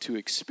God's love to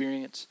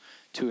experience,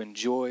 to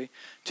enjoy,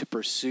 to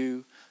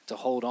pursue, to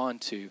hold on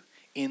to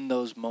in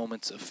those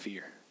moments of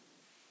fear.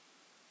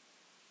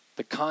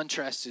 The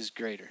contrast is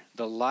greater.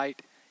 The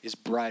light is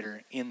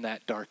brighter in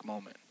that dark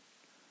moment.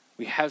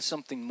 We have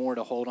something more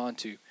to hold on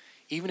to.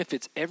 Even if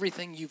it's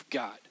everything you've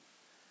got,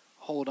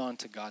 hold on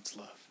to God's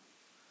love.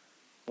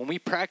 When we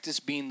practice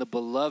being the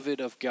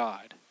beloved of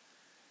God,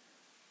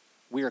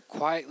 we are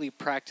quietly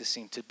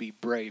practicing to be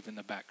brave in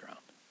the background.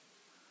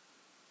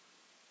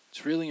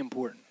 It's really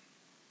important.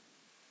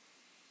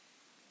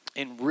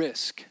 And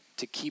risk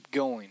to keep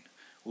going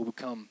will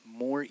become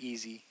more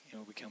easy, and it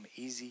will become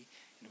easy,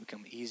 and it will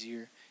become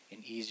easier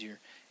and easier,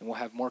 and we'll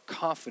have more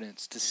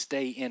confidence to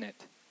stay in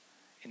it,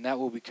 and that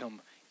will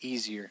become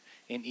easier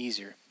and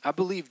easier. I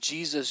believe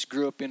Jesus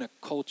grew up in a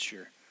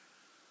culture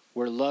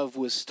where love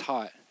was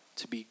taught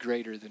to be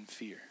greater than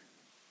fear.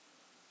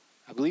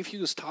 I believe he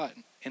was taught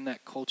in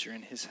that culture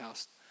in his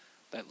house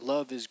that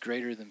love is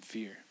greater than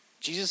fear.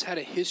 Jesus had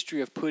a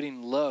history of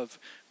putting love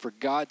for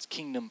God's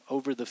kingdom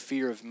over the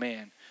fear of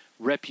man,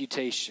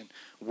 reputation,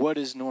 what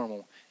is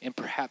normal, and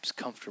perhaps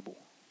comfortable.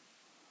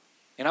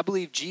 And I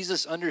believe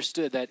Jesus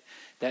understood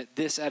that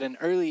this at an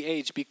early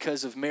age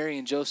because of Mary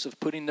and Joseph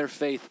putting their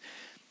faith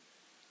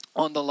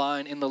on the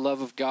line in the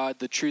love of God,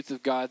 the truth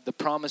of God, the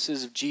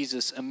promises of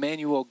Jesus,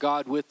 Emmanuel,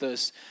 God with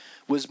us,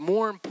 was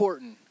more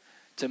important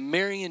to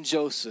Mary and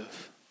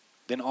Joseph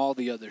than all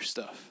the other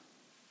stuff.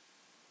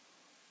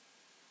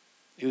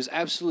 It was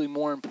absolutely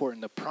more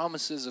important. The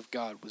promises of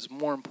God was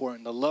more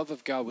important. The love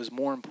of God was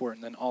more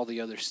important than all the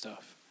other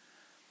stuff.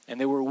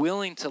 And they were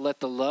willing to let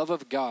the love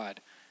of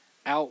God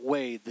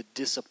outweigh the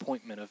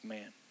disappointment of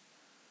man.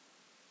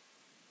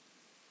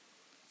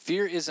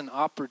 Fear is an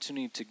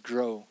opportunity to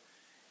grow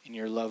in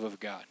your love of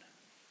God.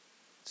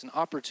 It's an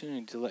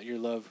opportunity to grow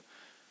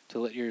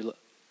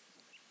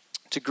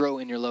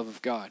in your love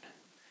of God,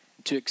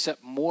 to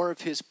accept more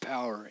of his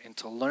power and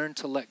to learn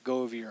to let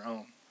go of your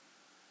own.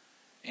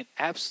 And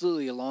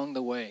absolutely along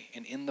the way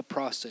and in the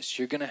process,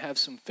 you're going to have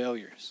some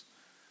failures.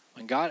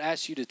 When God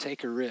asks you to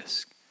take a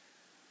risk,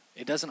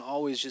 it doesn't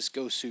always just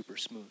go super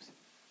smooth.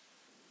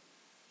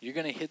 You're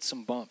going to hit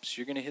some bumps.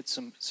 You're going to hit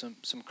some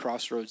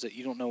crossroads that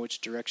you don't know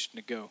which direction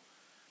to go.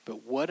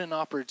 But what an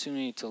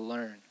opportunity to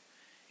learn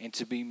and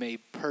to be made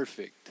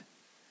perfect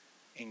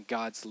in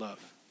God's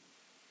love.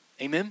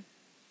 Amen?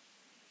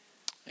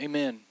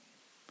 Amen.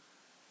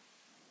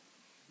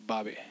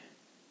 Bobby.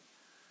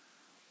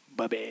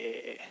 That's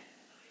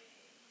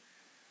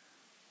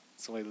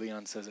the way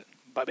Leon says it.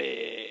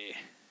 Bobby.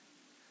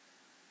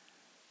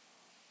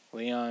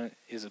 Leon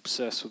is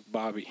obsessed with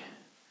Bobby.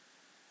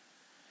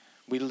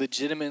 We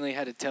legitimately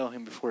had to tell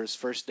him before his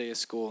first day of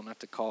school not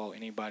to call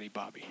anybody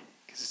Bobby.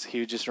 Because he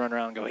would just run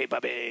around and go, hey,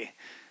 Bobby.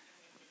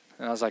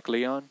 And I was like,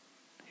 Leon,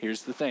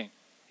 here's the thing.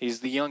 He's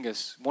the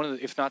youngest,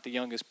 if not the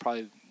youngest,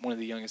 probably one of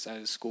the youngest out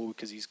of school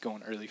because he's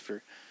going early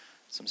for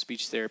some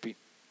speech therapy.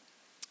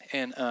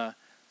 And so I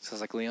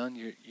was like, Leon,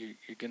 you're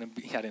going to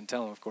be, I didn't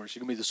tell him, of course,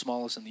 you're going to be the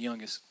smallest and the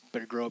youngest.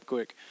 Better grow up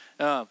quick.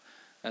 I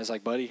was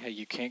like, buddy, hey,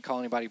 you can't call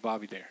anybody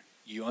Bobby there.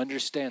 You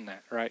understand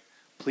that, right?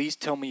 Please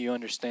tell me you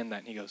understand that.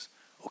 And he goes,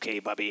 okay,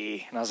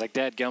 Bobby. And I was like,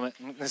 dadgummit,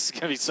 this is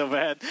going to be so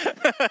bad.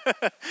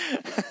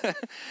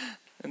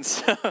 And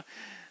so,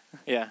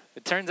 yeah,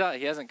 it turns out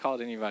he hasn't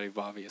called anybody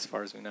Bobby as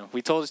far as we know.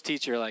 We told his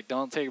teacher, like,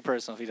 don't take it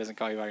personal if he doesn't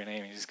call you by your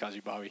name. He just calls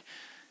you Bobby.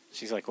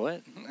 She's like,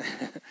 what?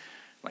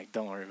 Like,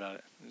 don't worry about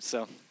it.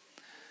 So,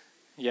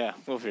 yeah,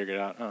 we'll figure it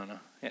out. I don't know.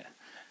 Yeah.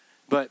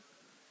 But,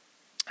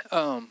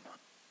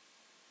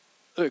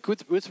 look,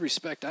 with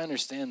respect, I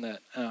understand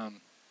that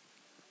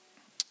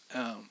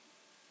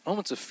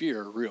moments of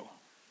fear are real.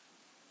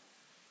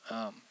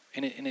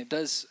 And it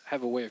does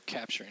have a way of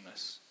capturing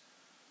us.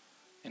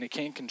 And it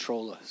can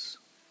control us.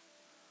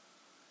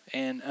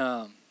 And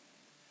I'm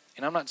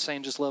not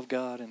saying just love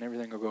God and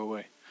everything will go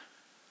away.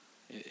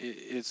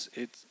 It's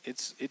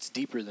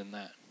deeper than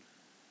that.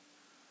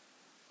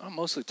 what I'm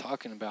mostly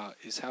talking about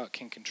is how it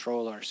can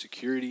control our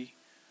security,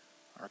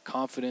 our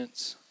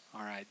confidence,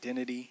 our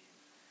identity.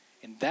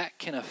 And that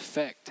can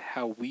affect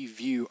how we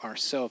view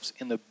ourselves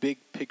in the big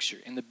picture,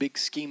 in the big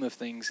scheme of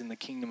things in the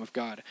kingdom of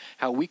God,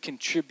 how we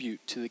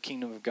contribute to the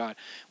kingdom of God,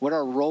 what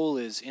our role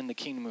is in the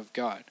kingdom of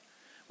God.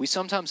 We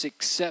sometimes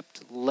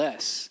accept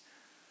less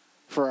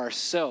for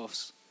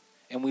ourselves,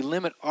 and we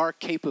limit our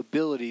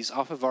capabilities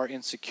off of our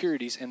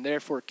insecurities and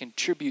therefore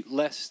contribute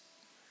less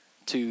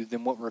to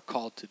than what we're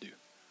called to do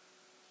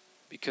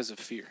because of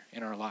fear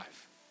in our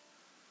life.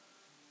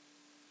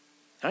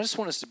 And I just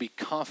want us to be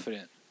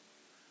confident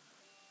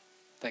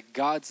that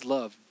God's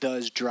love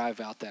does drive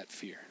out that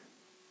fear.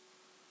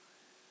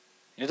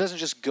 And it doesn't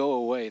just go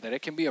away, that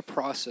it can be a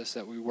process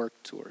that we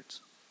work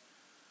towards.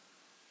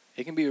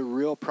 It can be a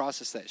real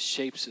process that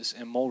shapes us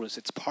and molds us.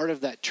 It's part of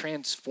that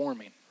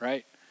transforming,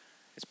 right?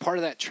 It's part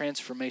of that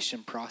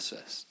transformation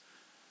process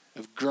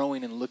of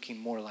growing and looking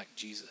more like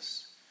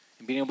Jesus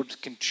and being able to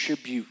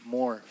contribute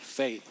more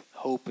faith,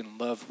 hope, and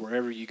love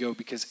wherever you go,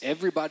 because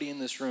everybody in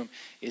this room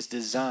is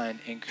designed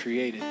and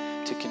created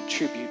to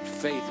contribute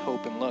faith,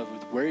 hope, and love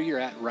with where you're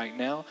at right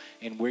now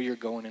and where you're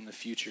going in the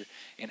future.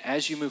 And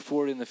as you move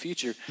forward in the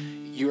future,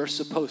 you are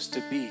supposed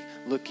to be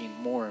looking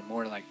more and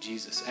more like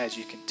Jesus as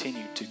you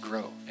continue to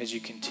grow, as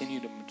you continue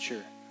to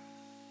mature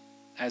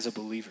as a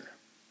believer.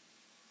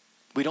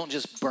 We don't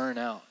just burn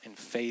out and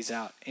phase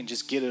out and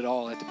just get it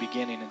all at the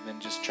beginning and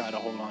then just try to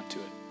hold on to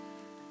it.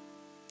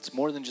 It's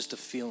more than just a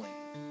feeling.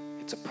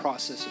 It's a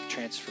process of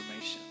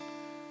transformation.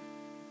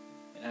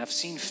 And I've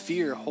seen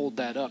fear hold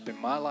that up in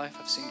my life.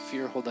 I've seen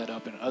fear hold that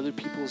up in other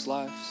people's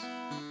lives.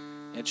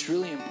 And it's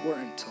really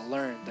important to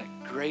learn that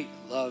great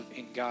love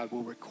in God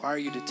will require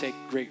you to take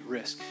great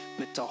risks,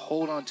 but to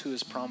hold on to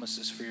his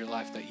promises for your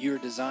life, that you are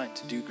designed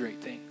to do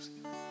great things.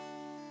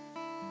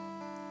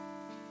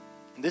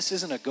 And this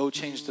isn't a go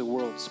change the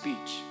world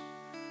speech,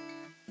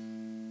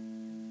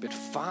 but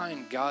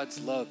find God's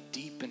love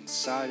deep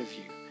inside of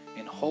you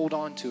and hold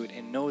on to it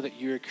and know that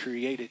you're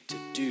created to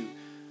do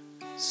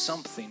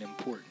something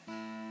important,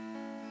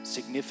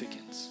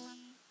 significance.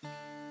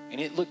 And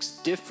it looks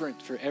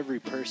different for every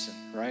person,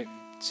 right?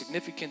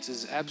 Significance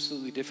is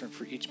absolutely different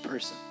for each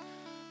person.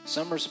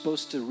 Some are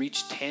supposed to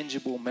reach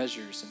tangible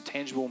measures and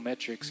tangible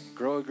metrics and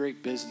grow a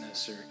great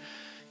business or,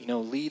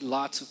 lead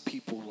lots of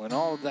people and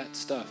all of that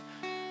stuff.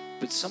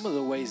 But some of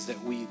the ways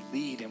that we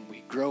lead and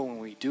we grow and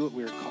we do what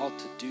we're called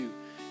to do,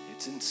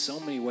 it's in so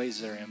many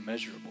ways that are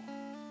immeasurable.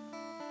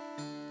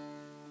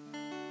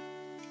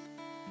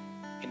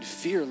 And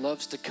fear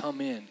loves to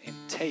come in and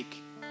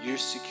take your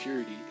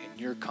security and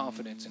your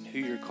confidence in who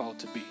you're called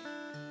to be.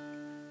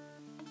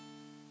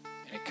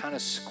 And it kind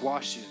of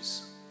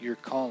squashes your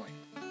calling.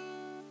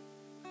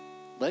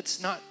 Let's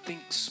not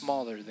think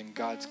smaller than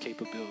God's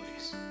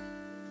capabilities.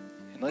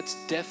 And let's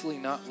definitely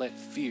not let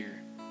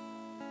fear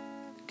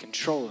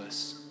control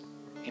us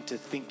into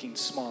thinking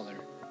smaller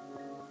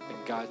than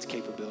God's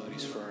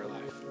capabilities for our life.